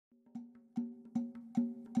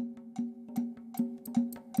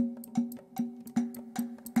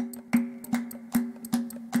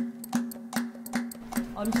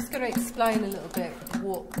I'm just going to explain a little bit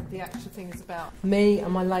what the actual thing is about. Me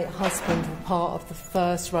and my late husband were part of the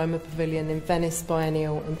first Roma Pavilion in Venice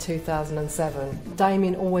Biennial in 2007.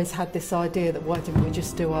 Damien always had this idea that why didn't we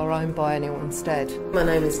just do our own biennial instead? My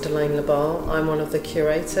name is Delaine Labar. I'm one of the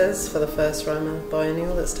curators for the first Roma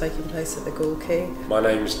Biennial that's taking place at the Gorki. My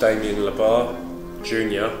name is Damien Labar,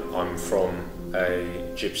 Jr. I'm from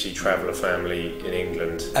a gypsy traveller family in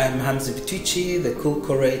England. I'm Emanzipationsbewegung, the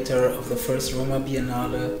co-curator of the first Roma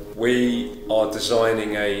Biennale. We are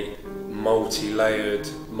designing a multi-layered,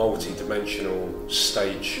 multi-dimensional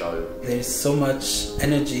stage show. There's so much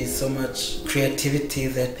energy, so much creativity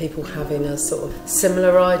that people having a sort of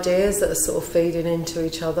similar ideas that are sort of feeding into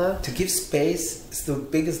each other. To give space is the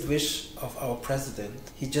biggest wish of our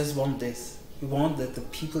president. He just wants this. We want that the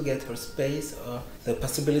people get her space or the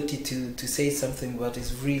possibility to say something what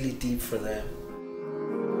is really deep for them.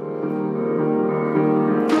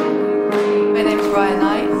 My name is Ryan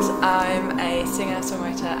Knight. I'm a singer,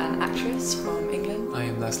 songwriter and actress from England. I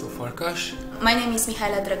am Laszlo Farkas. My name is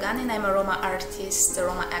Mihaela Dragan and I'm a Roma artist, a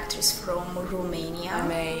Roma actress from Romania.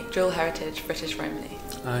 I'm a dual heritage British Romany.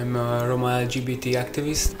 I'm a Roma LGBT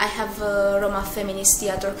activist. I have a Roma feminist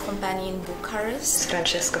theater company in Bucharest.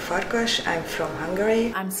 Francesca Farkas, I'm from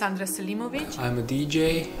Hungary. I'm Sandra Selimovic. I'm a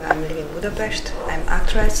DJ. I'm living in Budapest. I'm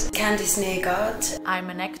actress. Candice Negard.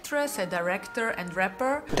 I'm an actress, a director and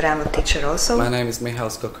rapper. Drama teacher also. My name is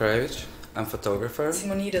Mihail Skokarevich. I'm a photographer.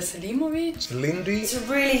 Simonida Selimovic. Lindy. It's a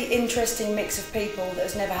really interesting mix of people that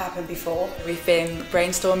has never happened before. We've been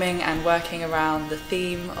brainstorming and working around the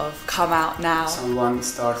theme of Come Out Now. Someone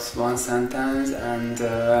starts one sentence and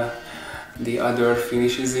the other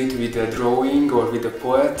finishes it with a drawing or with a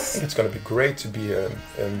poet. It's going to be great to be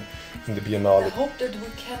in the Biennale. I hope that we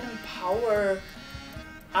can empower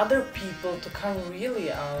other people to come really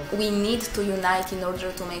out. We need to unite in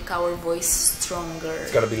order to make our voice stronger.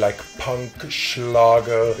 It's going to be like punk,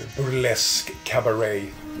 schlager, burlesque, cabaret.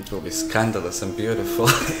 It will be scandalous and beautiful.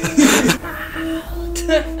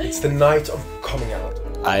 It's the night of coming out.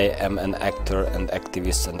 I am an actor and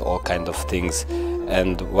activist and all kind of things,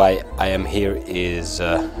 and why I am here is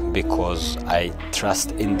because I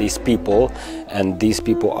trust in these people, and these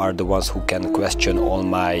people are the ones who can question all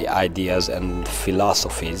my ideas and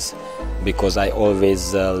philosophies, because I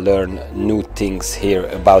always learn new things here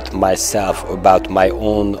about myself, about my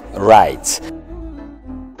own rights.